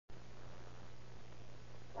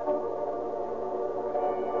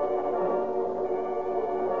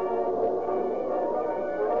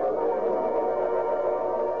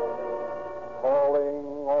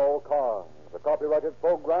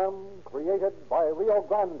by Rio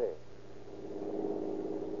Grande.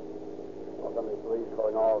 Los Angeles Police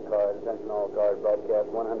calling all cars. Attention all cars. Broadcast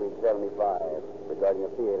 175 regarding a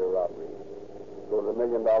theater robbery. Go to the $1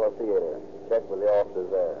 Million Theater. Check with the officers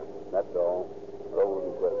there. That's all. Roll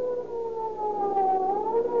and quit.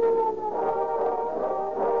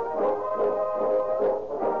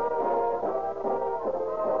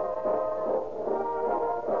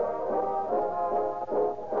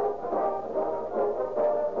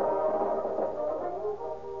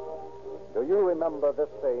 Do you remember this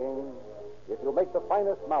saying? If you make the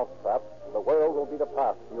finest mousetrap, the world will be the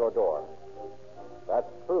path to your door.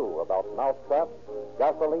 That's true about mousetraps,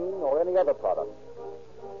 gasoline, or any other product.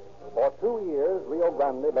 For 2 years, Rio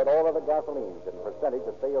Grande led all other gasolines in percentage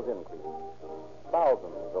of sales increase.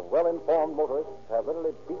 Thousands of well-informed motorists have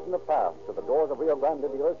literally beaten a path to the doors of Rio Grande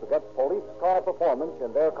dealers to get police car performance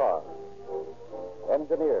in their cars.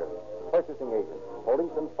 Engineers, purchasing agents,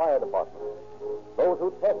 police and fire departments, those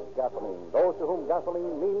who test gasoline, those to whom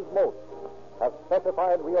gasoline means most, have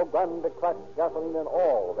specified Rio Grande cracked gasoline in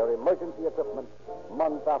all their emergency equipment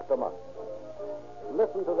month after month.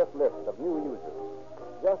 Listen to this list of new users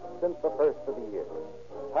just since the first of the year.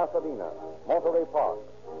 Pasadena, Monterey Park,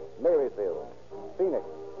 Marysville, Phoenix,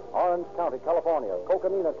 Orange County, California,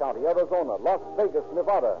 Coconina County, Arizona, Las Vegas,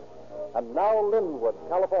 Nevada, and now Linwood,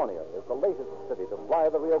 California is the latest city to fly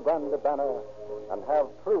the Rio Grande banner and have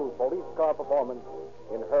true police car performance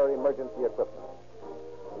in her emergency equipment.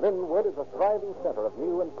 Linwood is a thriving center of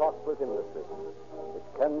new and prosperous industry. Its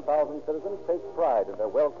 10,000 citizens take pride in their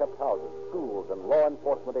well-kept houses, schools, and law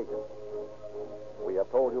enforcement agencies. We have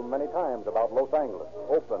told you many times about Los Angeles,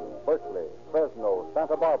 Oakland, Berkeley, Fresno,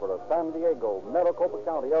 Santa Barbara, San Diego, Maricopa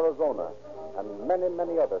County, Arizona, and many,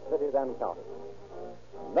 many other cities and counties.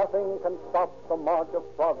 Nothing can stop the march of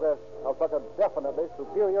progress of such a definitely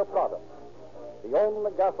superior product. The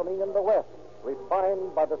only gasoline in the West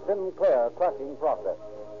refined by the Sinclair cracking process.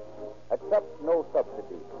 Accept no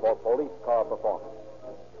substitute for police car performance.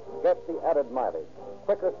 Get the added mileage,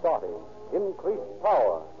 quicker starting, increased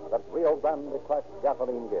power that Rio Grande cracked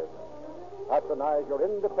gasoline gives. Patronize your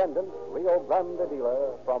independent Rio Grande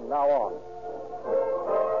dealer from now on.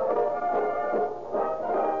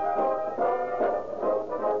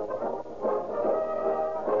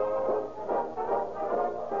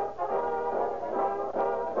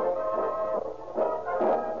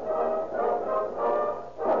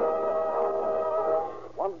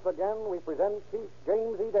 Once again, we present Chief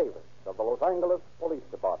James E. Davis of the Los Angeles Police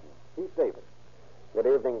Department. Chief Davis. Good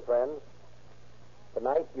evening, friends.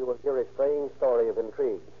 Tonight you will hear a strange story of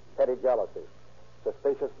intrigue, petty jealousy,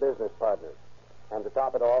 suspicious business partners, and to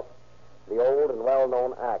top it off, the old and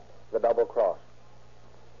well-known act, the double cross.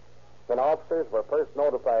 When officers were first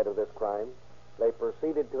notified of this crime, they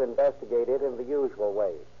proceeded to investigate it in the usual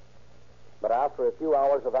way. But after a few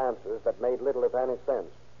hours of answers that made little, if any,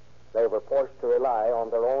 sense, they were forced to rely on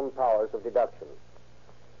their own powers of deduction.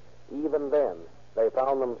 Even then, they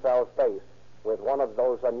found themselves faced with one of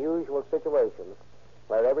those unusual situations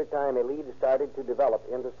where every time a lead started to develop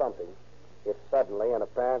into something, it suddenly and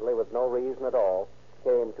apparently with no reason at all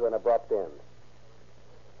came to an abrupt end.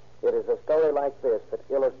 It is a story like this that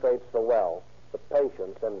illustrates so well the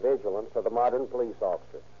patience and vigilance of the modern police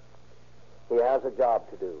officer. He has a job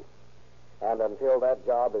to do, and until that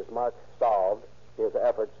job is marked solved, his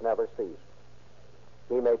efforts never cease.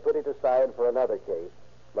 He may put it aside for another case,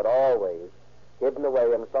 but always, hidden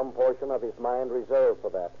away in some portion of his mind reserved for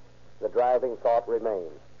that, the driving thought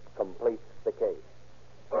remains, completes the case.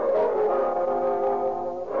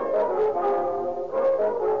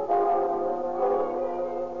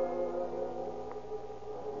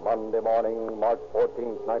 Monday morning, March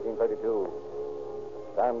 14th, 1932.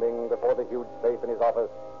 Standing before the huge safe in his office,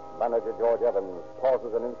 Manager George Evans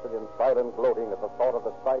pauses an instant in silent gloating at the thought of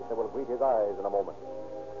the sight that will greet his eyes in a moment.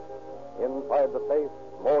 Inside the safe,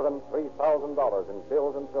 more than $3,000 in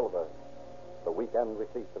bills and silver, the weekend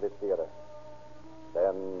receipts of his theater.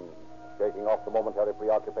 Then, shaking off the momentary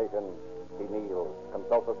preoccupation, he kneels,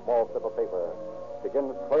 consults a small slip of paper,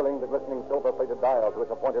 begins twirling the glistening silver-plated dial to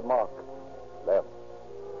its appointed mark. Left,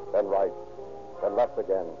 then right, then left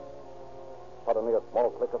again. Suddenly, a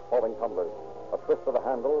small click of falling tumblers, a twist of the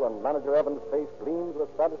handle, and Manager Evans' face gleams with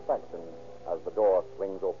satisfaction as the door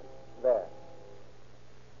swings open. There.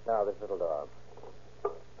 Now, this little door.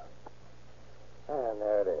 And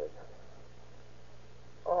there it is.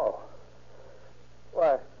 Oh.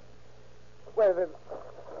 Why? Well,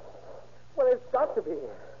 it's got to be.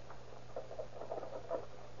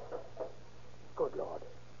 Good Lord.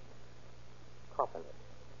 Coffin it.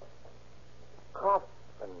 Coffin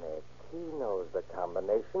it. He knows the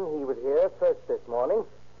combination. He was here first this morning.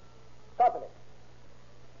 Company.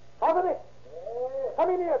 Company! Come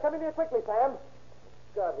in here quickly, Sam.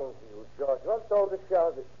 Got into you, George. What's all the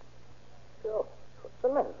show? George, what's the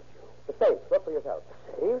matter with you? The safe. Look for yourself.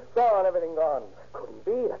 The safe? Gone, everything gone. Couldn't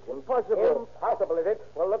be. That's impossible. Impossible, is it?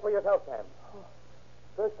 Well, look for yourself, Sam.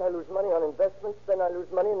 First I lose money on investments, then I lose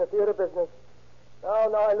money in the theater business.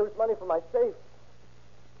 Now I lose money from my safe.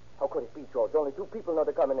 How could it be, George? Only two people know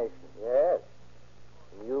the combination. Yes.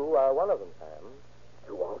 You are one of them, Sam.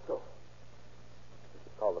 You also. You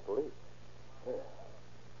should call the police. Yeah.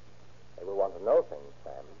 They will want to know things,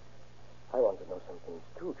 Sam. I want to know some things,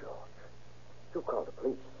 too, George. You call the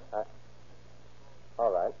police.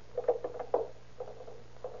 All right.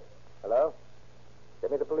 Hello?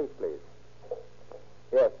 Get me the police, please.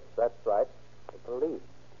 Yes, that's right. The police.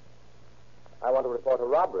 I want to report a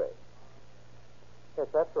robbery. Yes,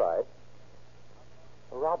 that's right.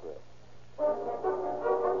 A robbery.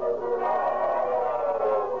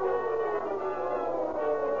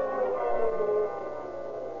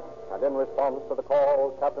 And in response to the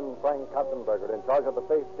call, Captain Frank Katzenberger, in charge of the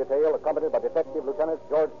safe detail, accompanied by Detective Lieutenant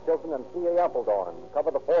George Chilton and C.A. Appledorn,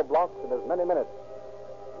 cover the 4 blocks in as many minutes.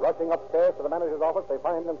 Rushing upstairs to the manager's office, they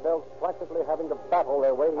find themselves practically having to battle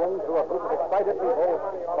their way in through a group of excited people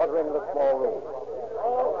cluttering the small room.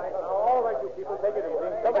 All right, you people, take it easy.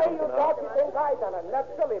 The way you talk, you think I done it.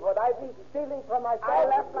 Naturally, would I be stealing from myself? I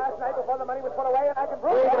left last night before the money was put away, and I can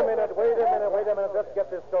prove it. Wait a minute. Let's get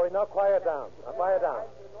this story. Now, quiet down.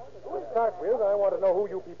 To start with, I want to know who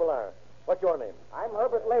you people are. What's your name? I'm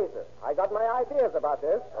Herbert Laser. I got my ideas about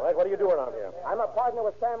this. All right, what do you do around here? I'm a partner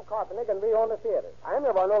with Sam Carpenter, and we own the theater. I'm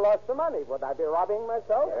the one who lost the money. Would I be robbing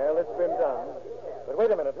myself? Well, it's been done. But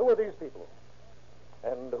wait a minute. Who are these people?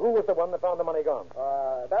 And who was the one that found the money gone?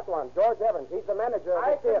 That one, George Evans. He's the manager of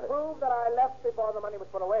the theater. I can prove that I left before the money was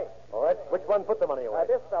put away. All right. Which one put the money away?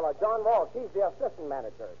 This fellow, John Walsh. He's the assistant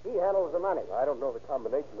manager. He handles the money. I don't know the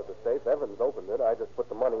combination of the safe. Evans opened it. I just put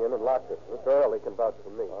the money in and locked it. Mr. Early can vouch for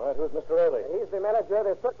me. All right. Who's Mr. Early? He's the manager of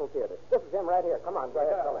the Circle Theater. This is him right here. Come on, go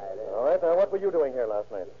ahead. Come on. All right. Now, what were you doing here last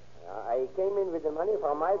night? I came in with the money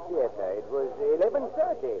from my theater. It was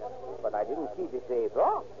 11:30, but I didn't see the safe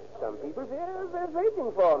locked. Some people were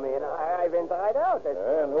waiting for me, and I went right out.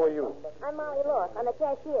 And who are you? I'm Molly Lord. I'm a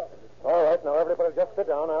cashier. All right, now everybody just sit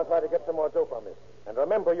down. I'll try to get some more dope on this. And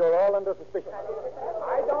remember, you're all under suspicion.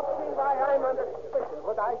 I don't see why I'm under suspicion.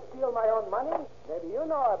 Would I steal my own money? Maybe you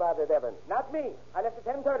know about it, Evans. Not me. I left at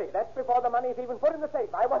 10:30. That's before the money's even put in the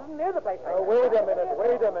safe. I wasn't near the place. Now, wait a minute.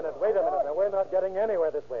 Now, we're not getting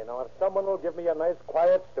anywhere this way. Now, if someone will give me a nice,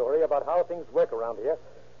 quiet story about how things work around here,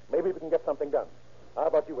 maybe we can get something done. How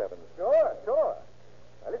about you, Evans? Sure. Well,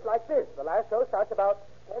 it's like this. The last show starts about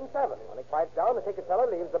 10:07. When it quiets down, the ticket seller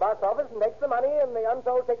leaves the box office and takes the money and the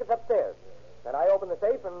unsold tickets upstairs. Then I open the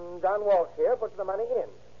safe, and John Walsh here puts the money in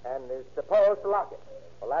and is supposed to lock it.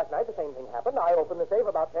 Well, last night the same thing happened. I opened the safe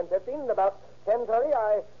about 10:15, and about 10:30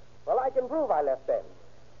 I can prove I left then.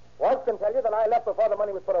 Walsh can tell you that I left before the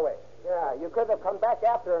money was put away. Yeah, you could have come back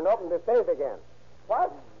after and opened the safe again.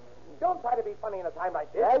 What? Don't try to be funny in a time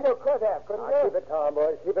like this. Yeah, you could have, couldn't you? Keep it calm,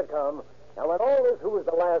 boys. Keep it calm. Now, when all this, who was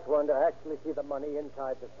the last one to actually see the money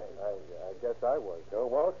inside the safe? I guess I was. Joe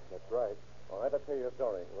Walsh? That's right. All right, let's hear your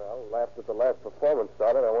story. Well, after the last performance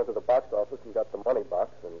started, I went to the box office and got the money box,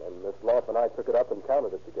 and Miss Loft and I took it up and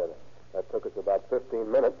counted it together. That took us about 15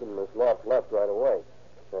 minutes, and Miss Loft left right away.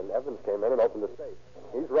 Then Evans came in and opened the safe.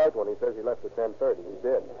 He's right when he says he left at 10:30. He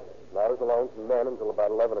did. And I was alone from then until about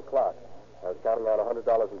 11 o'clock. I was counting out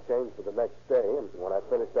 $100 in change for the next day, and when I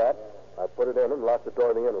finished that, I put it in and locked the door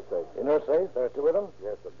of the inner safe. Inner safe? There are two of them?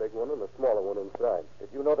 Yes, a big one and a smaller one inside. Did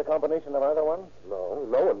you know the combination of either one?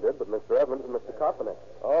 No one did but Mr. Evans and Mr. Carpenter.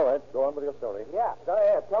 All right, go on with your story. Yeah, go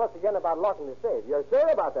ahead. Tell us again about locking the safe. You're sure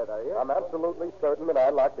about that, are you? I'm absolutely certain that I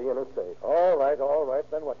locked the inner safe. All right.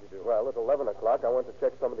 Then what you do? Well, at 11 o'clock, I went to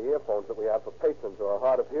check some of the earphones that we have for patrons, or a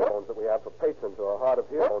hard of earphones that we have for patrons, or a hard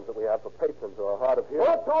of earphones that we have for patrons, or a hard of Who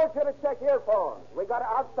earphones. told you to check earphones? We got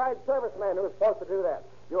an outside serviceman who was supposed to do that.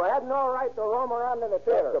 You had no right to roam around in the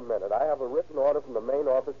theater. Just a minute. I have a written order from the main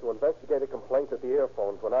office to investigate a complaint that the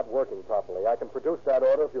earphones were not working properly. I can produce that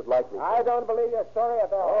order if you'd like me to. I don't believe your story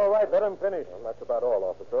at all. All right, let him finish. Well, that's about all,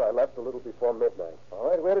 officer. I left a little before midnight. All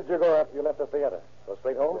right, where did you go after you left the theater? Go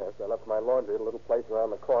straight home? Yes, I left my laundry at a little place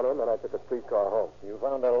around the corner, and then I took a streetcar home. You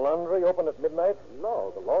found a laundry open at midnight?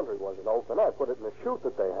 No, the laundry wasn't open. I put it in a chute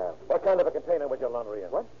that they have. What kind of a container was your laundry in?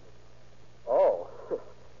 What? Oh,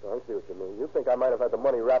 I see what you mean. You think I might have had the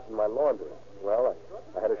money wrapped in my laundry. Well,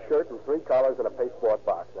 I had a shirt and 3 collars and a pasteboard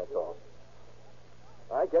box, that's all.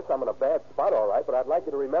 I guess I'm in a bad spot, all right, but I'd like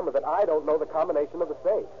you to remember that I don't know the combination of the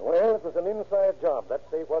safe. Well, it was an inside job. That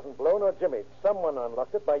safe wasn't blown or jimmied. Someone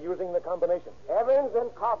unlocked it by using the combination. Evans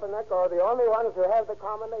and Koffenick are the only ones who have the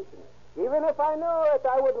combination. Even if I knew it,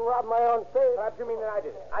 I wouldn't rob my own safe. Perhaps you mean that I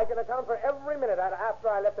did it. I can account for every minute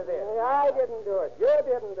after I left it there. I didn't do it. You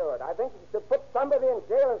didn't do it. I think you should put somebody in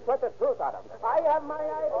jail and sweat the truth out of them. I have my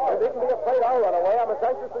idea. You needn't be afraid I'll run away. I'm as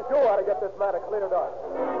anxious as you are to get this matter cleared up.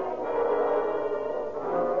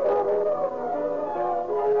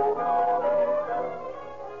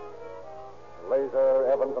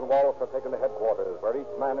 Laser, Evans, and Wallace are taken to headquarters, where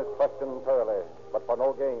each man is questioned thoroughly, but for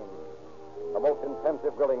no gain. The most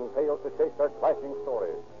intensive grilling fails to shake their clashing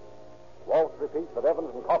stories. Walsh repeats that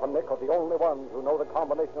Evans and Koffenick are the only ones who know the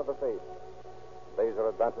combination of the safe.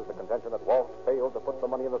 Laser advances the contention that Walsh failed to put the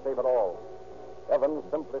money in the safe at all. Evans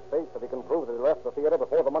simply states that he can prove that he left the theater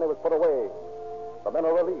before the money was put away. The men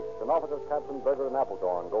are released, and officers Katzenberger and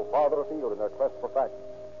Appledorn go farther afield in their quest for facts.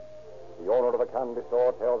 The owner of the candy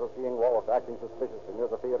store tells of seeing Wallace acting suspiciously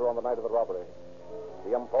near the theater on the night of the robbery.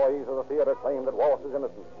 The employees of the theater claim that Wallace is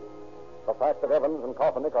innocent. The fact that Evans and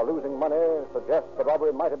Koffenick are losing money suggests the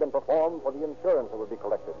robbery might have been performed for the insurance that would be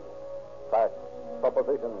collected. Facts,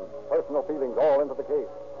 suppositions, personal feelings all into the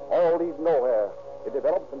case. All lead nowhere. It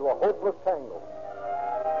develops into a hopeless tangle.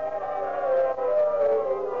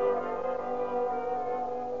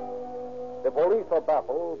 The police are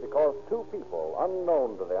baffled because two people,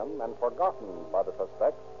 unknown to them and forgotten by the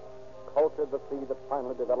suspects, cultured the seed that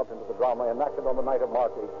finally developed into the drama enacted on the night of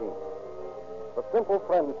March 18th. The simple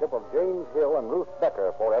friendship of James Hill and Ruth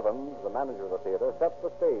Becker for Evans, the manager of the theater, sets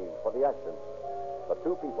the stage for the action. The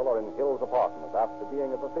two people are in Hill's apartment after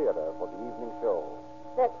being at the theater for the evening show.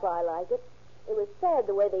 That's why I like it. It was sad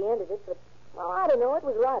the way they ended it, but, well, I don't know. It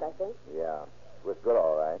was right, I think. Yeah, it was good,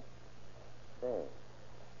 all right. Say,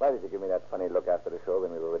 why did you give me that funny look after the show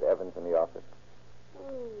when we were with Evans in the office?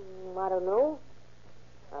 I don't know.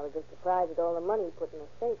 I was just surprised at all the money he put in the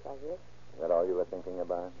safe, I guess. Is that all you were thinking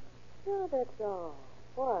about? No, that's all.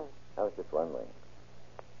 Why? I was just wondering.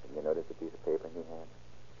 Didn't you notice the piece of paper he had?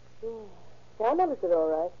 Yeah, I noticed it all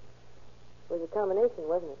right. It was a combination,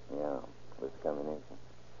 wasn't it? Yeah, it was a combination.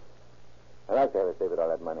 I'd like to have a safe with all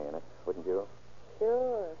that money in it, wouldn't you?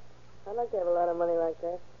 Sure. I'd like to have a lot of money like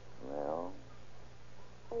that. Well,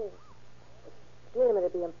 Hey, Jim,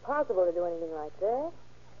 it'd be impossible to do anything like that.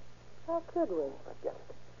 How could we? forget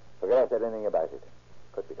it. Forget I said anything about it.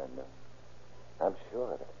 Could be done, no. I'm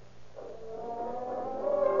sure of it.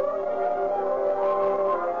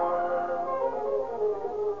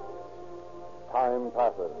 Time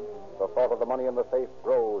passes. The thought of the money in the safe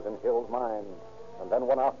grows in Hill's mind. And then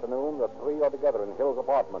one afternoon, the three are together in Hill's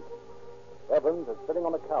apartment. Evans is sitting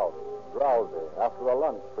on a couch, drowsy, after a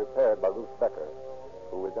lunch prepared by Ruth Becker,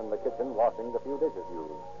 who is in the kitchen washing the few dishes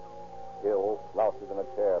used. Hill slouches in a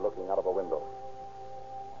chair looking out of a window.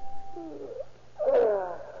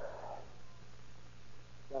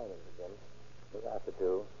 Silence again. It's after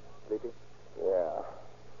 2. Sleepy? Yeah.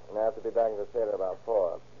 And I have to be back in the theater about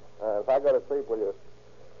 4. If I go to sleep, will you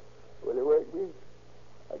wake me?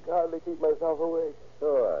 I can hardly keep myself awake.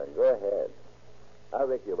 Sure, go ahead. I'll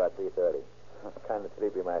wake you about 3:30. I'm kind of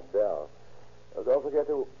sleepy myself. Well, don't forget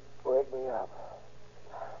to wake me up.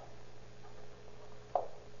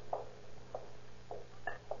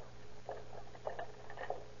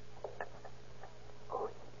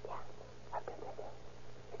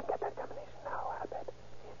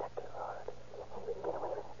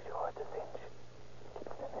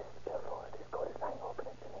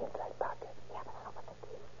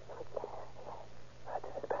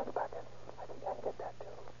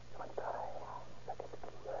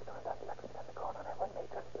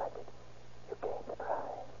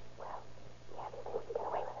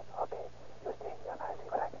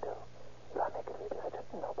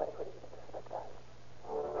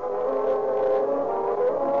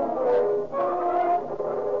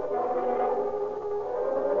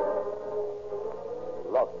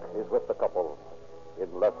 With the couple. In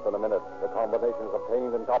less than a minute, the combination is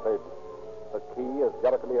obtained and copied. The key is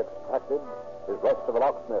delicately extracted, is rushed to the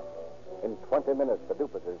locksmith. In 20 minutes, the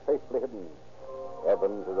duplicate is safely hidden.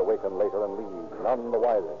 Evans is awakened later and leaves, none the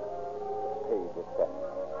wiser. The stage is set.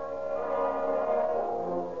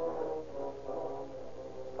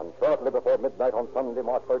 And shortly before midnight on Sunday,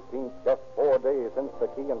 March 13th, just 4 days since the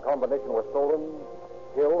key and combination were stolen,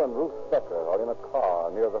 Hill and Ruth Becker are in a car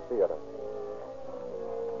near the theater.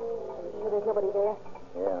 Sure there's nobody there?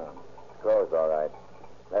 Yeah. Closed, all right.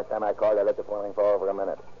 Last time I called, I let the phone ring for over a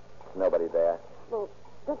minute. Nobody there. Well,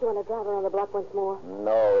 don't you want to drive around the block once more?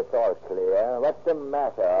 No, it's all clear. What's the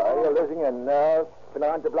matter? Are you losing your nerve? Been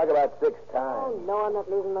around the block about 6 Oh, times. no, I'm not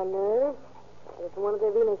losing my nerve. I just wanted to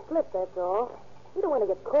really slip, that's all. You don't want to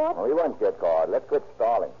get caught. Oh, we won't get caught. Let's quit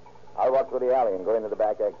stalling. I'll walk through the alley and go into the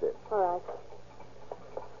back exit. All right.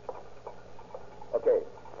 Okay.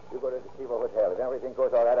 You go to the Chivo Hotel. If everything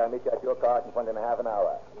goes all right, I'll meet you at your car in front in a half an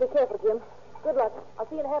hour. Be careful, Jim. Good luck. I'll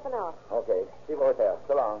see you in half an hour. Okay. Chivo Hotel.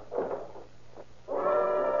 So long.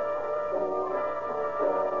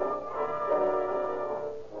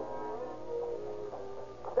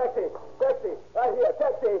 Taxi! Taxi! Right here!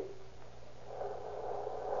 Taxi!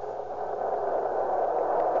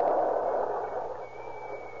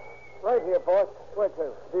 Right here, boss. Where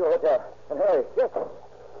to? Chivo Hotel. And hurry. Yes.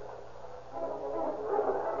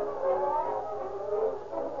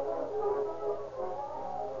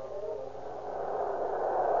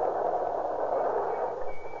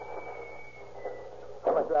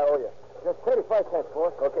 How much do I owe you? Just 35 cents,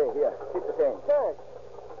 boss. Okay, here. Keep the change. Thanks.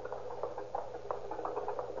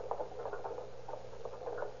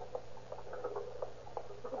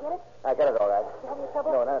 Did you get it? I got it all right. You having any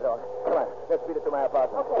trouble? No, not at all. Come on. Let's beat it to my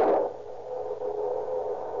apartment. Okay.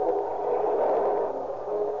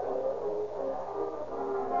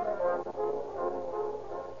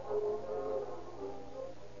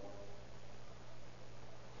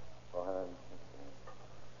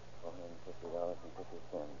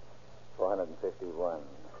 $450.50. 451.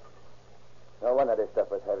 No wonder this stuff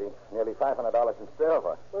was heavy. Nearly $500 in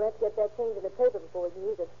silver. Well, let's get that change in the paper before we can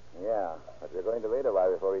use it. Yeah, but we're going to wait a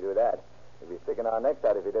while before we do that. We'd be sticking our necks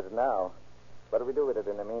out if we did it now. What do we do with it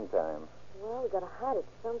in the meantime? Well, we got to hide it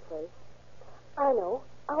someplace. I know.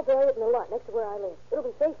 I'll bury it in the lot next to where I live. It'll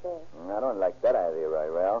be safe there. I don't like that idea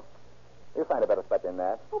right well. You'll find a better spot than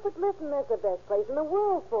that. Oh, but listen, that's the best place in the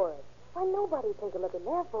world for it. Why, nobody'd think of looking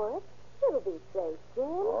there for it. It'll be safe, Jim.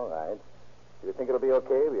 All right. If you think it'll be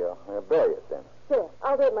okay, we'll bury it then. Sure,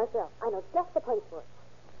 I'll do it myself. I know just the place for it.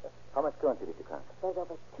 How much currency did you count? There's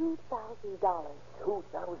over $2,000.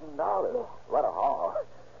 $2,000? Yeah. What a haul.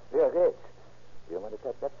 We're rich. You don't want to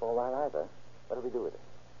touch that for a while either. What do we do with it?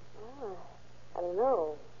 Ah, I don't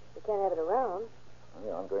know. We can't have it around. Well,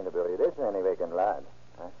 you aren't going to bury this in any vacant lot.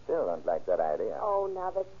 I still don't like that idea. Oh,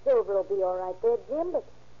 now the silver will be all right there, Jim, but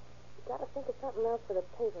you got to think of something else for the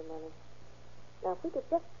paper money. Now, if we could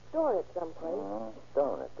just store it someplace.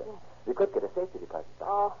 Store it. Yeah. We could get a safety deposit box.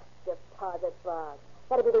 Oh, deposit box.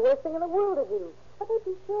 That'd be the worst thing in the world to do. But they'd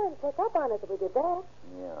be sure and pick up on us if we did that.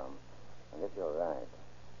 Yeah. I guess you're right.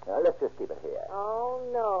 Now, let's just keep it here. Oh,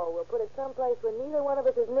 no. We'll put it someplace where neither one of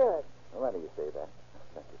us is near it. Well, why do you say that?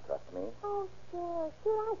 Don't you trust me? Oh, sure.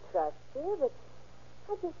 Sure, I trust you, but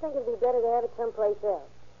I just think it'd be better to have it someplace else.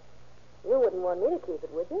 You wouldn't want me to keep it,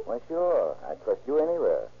 would you? Why, sure. I trust you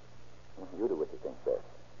anywhere. You do what you think best.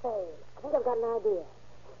 Say, I think I've got an idea.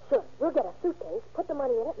 Sure, we'll get a suitcase, put the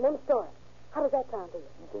money in it, and then store it. How does that sound to you?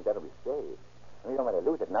 You think that'll be safe? We don't want to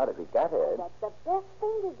lose it now that we got it. That's the best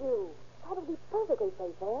thing to do. That'll be perfectly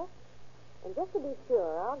safe there. And just to be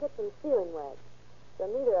sure, I'll get some sealing wax. So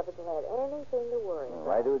neither of us will have anything to worry about.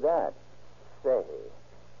 Why do that? Say,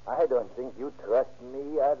 I don't think you trust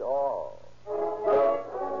me at all.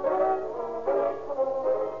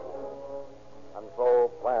 And so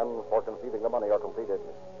plans for concealing the money are completed.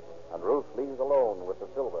 And Ruth leaves alone with the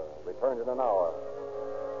silver, returned in an hour,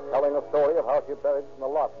 telling a story of how she buried it in the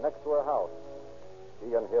lot next to her house.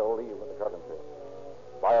 She and Hill leave with the curtains in.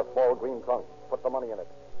 Buy a small green trunk, put the money in it,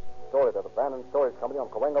 store it at Abandoned Storage Company on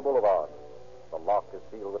Cahuenga Boulevard. The lock is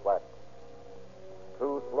sealed with wax.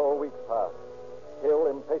 2 slow weeks pass. Hill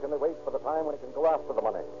impatiently waits for the time when he can go after the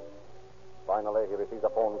money. Finally, he receives a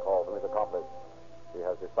phone call from his accomplice. He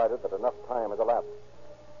has decided that enough time has elapsed.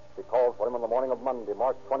 She calls for him on the morning of Monday,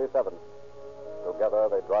 March 27th. Together,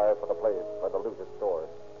 they drive for the place where the loot is stored.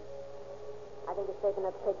 I think it's safe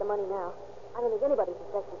enough to take the money now. I don't think anybody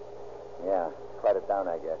suspects it. Yeah, quiet it down,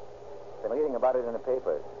 I guess. Been reading about it in the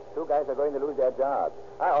papers. 2 guys are going to lose their jobs.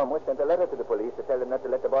 I almost sent a letter to the police to tell them not to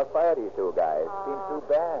let the boss fire these 2 guys. Seems too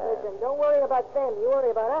bad. Listen, don't worry about them. You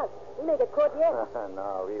worry about us. We may get caught yet.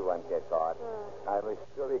 No, we won't get caught. I'm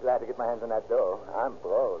sure be glad to get my hands on that dough. I'm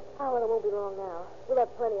broke. Oh, well, it won't be long now. We'll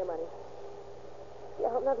have plenty of money. Gee, I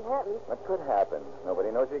hope nothing happens. What could happen?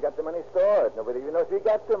 Nobody knows we got the money stored. Nobody even knows we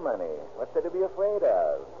got the money. What's there to be afraid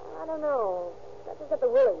of? I don't know. I just got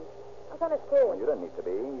the willies. I'm kind of scared. Well, you don't need to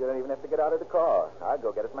be. You don't even have to get out of the car. I'll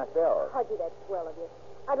go get it myself. Oh, gee, that's swell of you.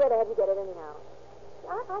 I'd rather have you get it anyhow.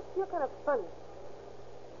 I feel kind of funny.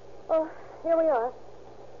 Oh, here we are.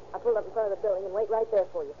 I pulled up in front of the building and wait right there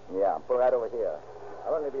for you. Yeah, pull right over here.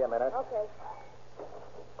 I'll only be a minute. Okay.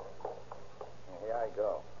 Here I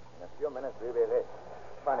go. In a few minutes, we'll be rich.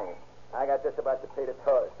 Funny. I got just about to pay the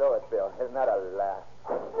storage bill. Isn't that a laugh?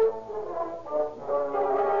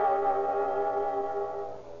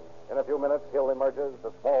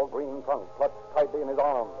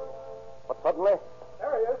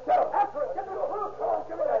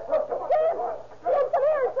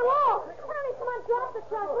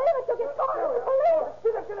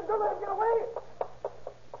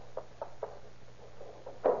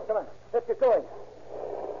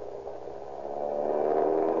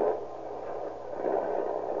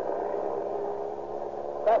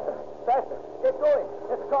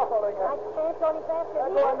 following I us. can't go any faster. Now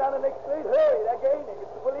go on down the next street. Hurry, they're gaining.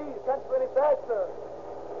 It's the police. Can't go any faster.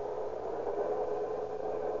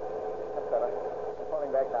 That's better. They're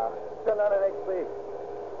falling back now. Turn down the next street.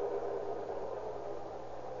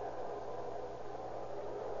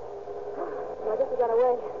 I guess we got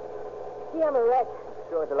away. Gee, I'm a wreck.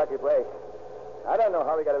 Sure, it's a lucky break. I don't know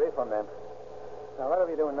how we got away from them. Now, what are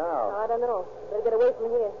we doing now? I don't know. Better get away from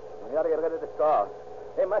here. We ought to get rid of this car.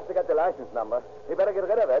 They must have got the license number. We better get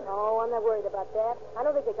rid of it. Oh, I'm not worried about that. I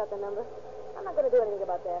don't think they got the number. I'm not going to do anything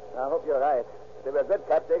about that. I hope you're right. If they were good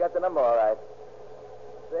cops, they got the number all right.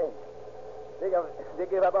 Say, they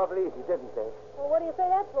gave up awfully easy, didn't they? Well, what do you say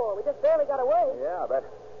that for? We just barely got away. Yeah, but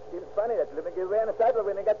it seems funny that they gave away on the sidewalk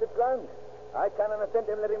when they got the trunk. I can't understand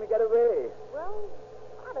them letting me get away. Well,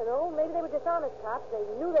 I don't know. Maybe they were dishonest cops. They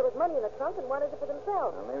knew there was money in the trunk and wanted it for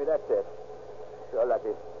themselves. Well, maybe that's it. Sure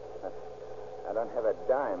lucky. I don't have a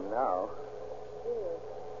dime now.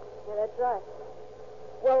 Yeah, that's right.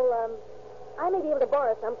 Well, I may be able to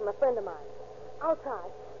borrow some from a friend of mine. I'll try.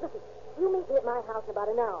 Listen, you meet me at my house in about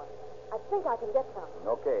an hour. I think I can get some.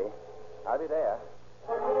 Okay. I'll be there.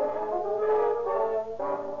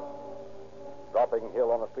 Dropping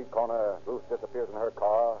Hill on the street corner, Ruth disappears in her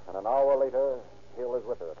car, and an hour later, Hill is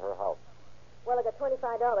with her at her house. Well, I got $25.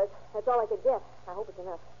 That's all I could get. I hope it's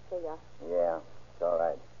enough. There you are. Yeah, it's all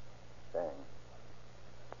right. Thanks.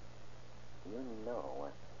 You know,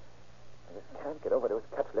 I just can't get over those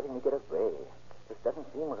cops letting me get away. This doesn't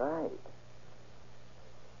seem right.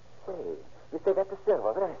 Say, you say that's a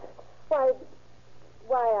silver. What is it?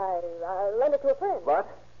 Why, I lent it to a friend. What?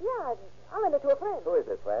 Yeah, I lent it to a friend. Who is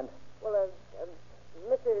this friend? Well,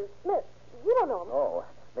 Mr. Smith. You don't know him. Oh,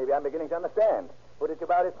 maybe I'm beginning to understand. Who did you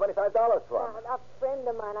borrow this $25 from? A friend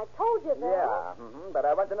of mine. I told you that. Yeah, but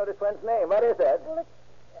I want to know this friend's name. What is it? Well,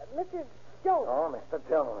 it's Mr. Jones. Oh, Mr.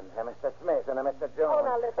 Jones. Mr. Smith and Mr. Jones. Oh,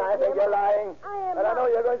 now listen, I think Jim. you're lying. I am But I not. know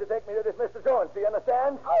you're going to take me to this Mr. Jones. Do you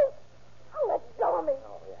understand? Oh, let go of me.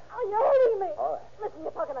 Oh, yeah. Oh, you're hurting me. All right. Listen,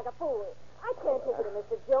 you're talking like a fool. I can't take it to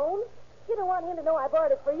Mr. Jones. You don't want him to know I borrowed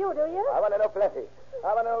it for you, do you? I want to know plenty.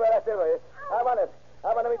 I want to know where that silver is. I want it.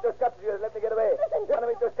 I want to meet those cops of yours. Let me get away. Listen, You want to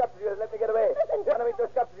meet those cops of yours. Let me get away. Listen, You want to meet those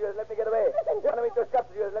cops of yours. Let me get away. Listen, You want to meet those cops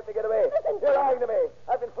of yours. Let me get away. Listen, You're lying to me.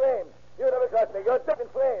 I've been framed. You never crossed me. You're in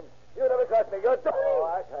flames. You never crossed me. You're Oh,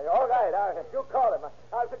 I tell you. All right. You call him.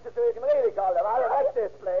 I'll fix it so you can really call them. I'll arrest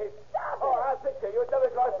this place. Oh, I'll fix it. You never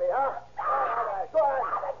crossed me, huh? All right. Go on.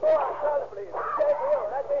 Go on. Call the police. Take you.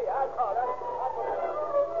 That's me. I'll call them.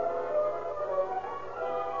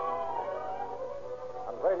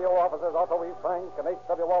 And radio officers Otto E. Frank and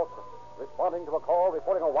H.W. Walsh, responding to a call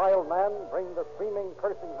reporting a wild man, bring the screaming,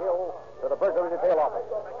 cursing Hill to the burglary detail office.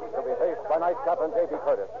 To be faced by Night Captain J.B.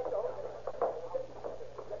 Curtis.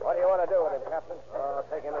 What do you want to do with him, Captain?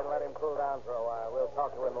 Take him and let him cool down for a while. We'll talk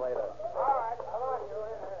to him later. All right. Come on, you.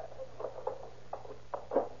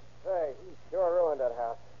 Say, he sure ruined that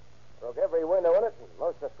house. Broke every window in it and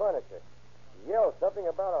most of the furniture. He yelled something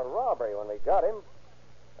about a robbery when we got him.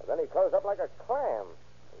 And then he closed up like a clam.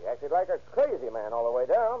 He acted like a crazy man all the way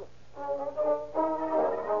down.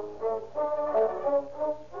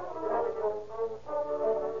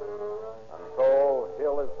 And so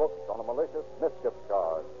Hill is booked on a malicious mischief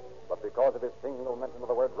charge. But because of his single mention of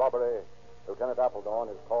the word robbery, Lieutenant Appledorn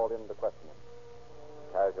is called in to question him.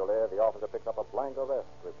 Casually, the officer picks up a blank arrest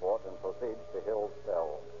report and proceeds to Hill's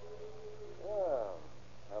cell. Well,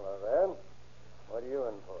 hello there. What are you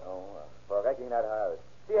in for? For wrecking that house.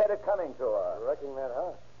 She had it coming to her. Wrecking that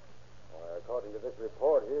house? Well, according to this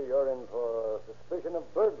report here, you're in for suspicion of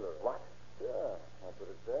burglary. What? Yeah, that's what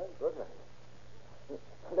it says. Goodness.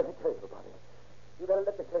 Let me tell you about it. You better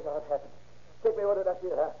let me tell you how it happened. Take me over to that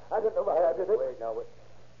theater. I don't know why I did it. Wait, now, wait.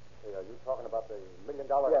 Hey, are you talking about the $1 million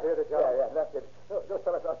theater job? Yeah, that's it. Those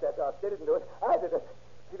fellas out there, they didn't do it. I did it.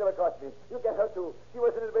 She never crossed me. You get her, too. She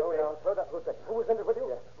was in it with me. Slow down. Who's that? Who was in it with you?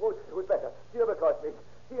 Yeah. Who's better? She never crossed me.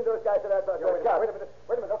 She and those guys that I thought Wait a minute.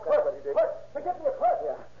 Hurt. Hurt. Forget me, hurt.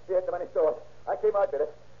 Yeah. She had the money stolen. I came out with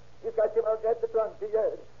it. These guys came out and had the trunk. She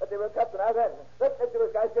yelled. But they were cops and I ran. Let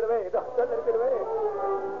those guys get away. Don't let them get away.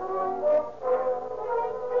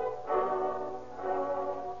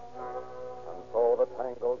 And so the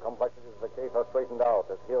tangled complexities of the case are straightened out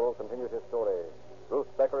as Hill continues his story. Ruth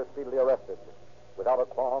Becker is speedily arrested. Without a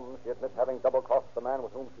qualm, she admits having double-crossed the man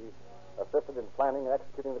with whom she assisted in planning and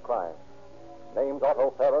executing the crime. Names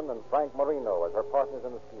Otto Perrin and Frank Marino as her partners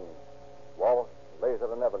in the scheme. Walsh,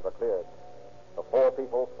 Laser, and Evans are cleared. The four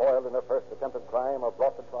people foiled in their first attempted crime are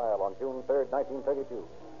brought to trial on June 3rd, 1932.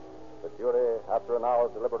 The jury, after an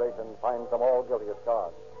hour's deliberation, finds them all guilty as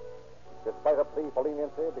charged. Despite a plea for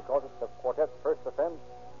leniency because it's the quartet's first offense,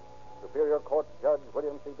 Superior Court Judge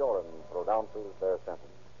William C. Doran pronounces their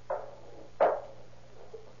sentence.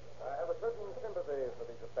 I have a certain sympathy for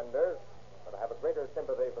these offenders, but I have a greater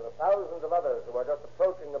sympathy for the thousands of others who are just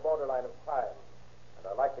approaching the borderline of crime and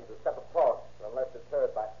are likely to step across unless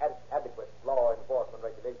deterred by adequate law enforcement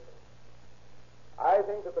regulations. I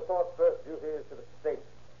think that the court's first duty is to the state,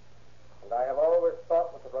 and I have always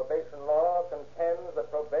thought that the probation law contends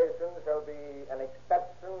that probation shall be an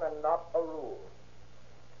exception and not a rule.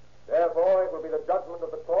 Therefore, it will be the judgment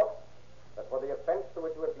of the court that for the offense to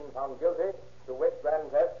which you have been found guilty, to wit,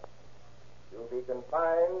 grand theft, you will be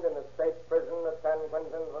confined in the state prison at San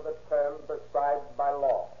Quentin for the term prescribed by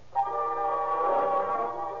law.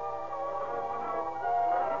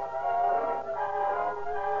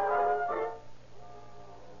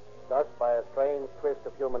 Thus, by a strange twist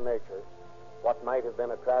of human nature, what might have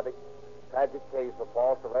been a tragic case of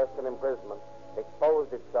false arrest and imprisonment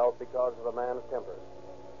exposed itself because of a man's temper.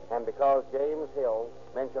 And because James Hill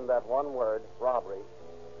mentioned that one word, robbery,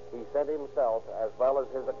 he sent himself, as well as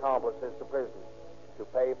his accomplices, to prison to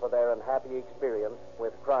pay for their unhappy experience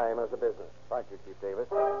with crime as a business. Thank you, Chief Davis.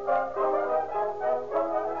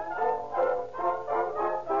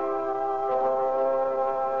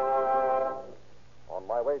 On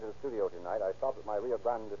my way to the studio tonight, I stopped at my Rio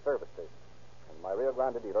Grande service station, and my Rio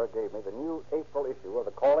Grande dealer gave me the new April issue of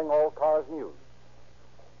the Calling All Cars News.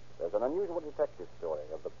 There's an unusual detective story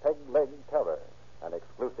of the Peg-Leg Terror, an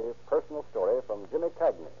exclusive personal story from Jimmy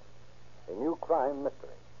Cagney, a new crime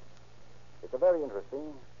mystery. It's a very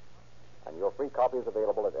interesting, and your free copy is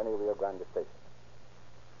available at any Rio Grande station.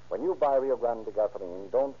 When you buy Rio Grande gasoline,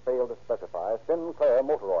 don't fail to specify Sinclair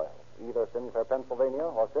motor oil, either Sinclair Pennsylvania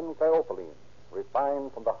or Sinclair Opaline,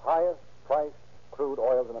 refined from the highest priced crude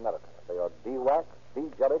oils in America. They are de-waxed,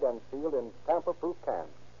 de-jellied, and sealed in tamper-proof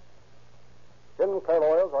cans. Sinclair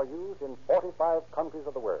oils are used in 45 countries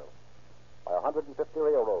of the world, by 150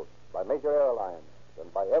 railroads, by major airlines,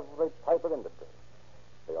 and by every type of industry.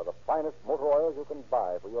 They are the finest motor oils you can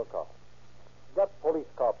buy for your car. Get police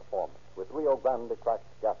car performance with Rio Grande cracked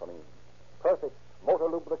gasoline, perfect motor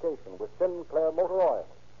lubrication with Sinclair motor oil,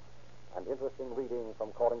 and interesting reading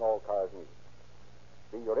from Calling All Cars News.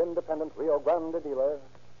 See your independent Rio Grande dealer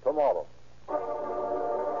tomorrow.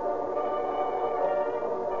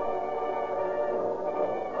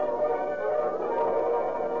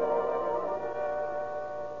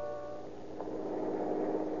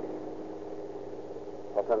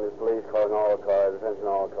 Los Angeles Police calling all cars, attention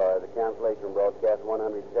all cars. A cancellation broadcast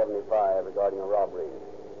 175 regarding a robbery.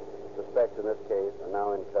 Suspects in this case are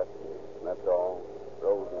now in custody. And that's all.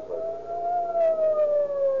 Rose and Pleasant.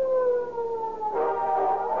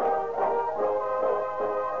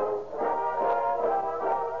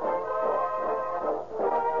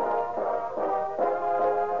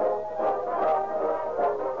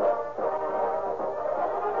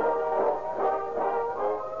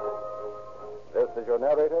 This is your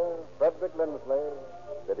narrator, Frederick Lindsley,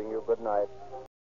 bidding you good night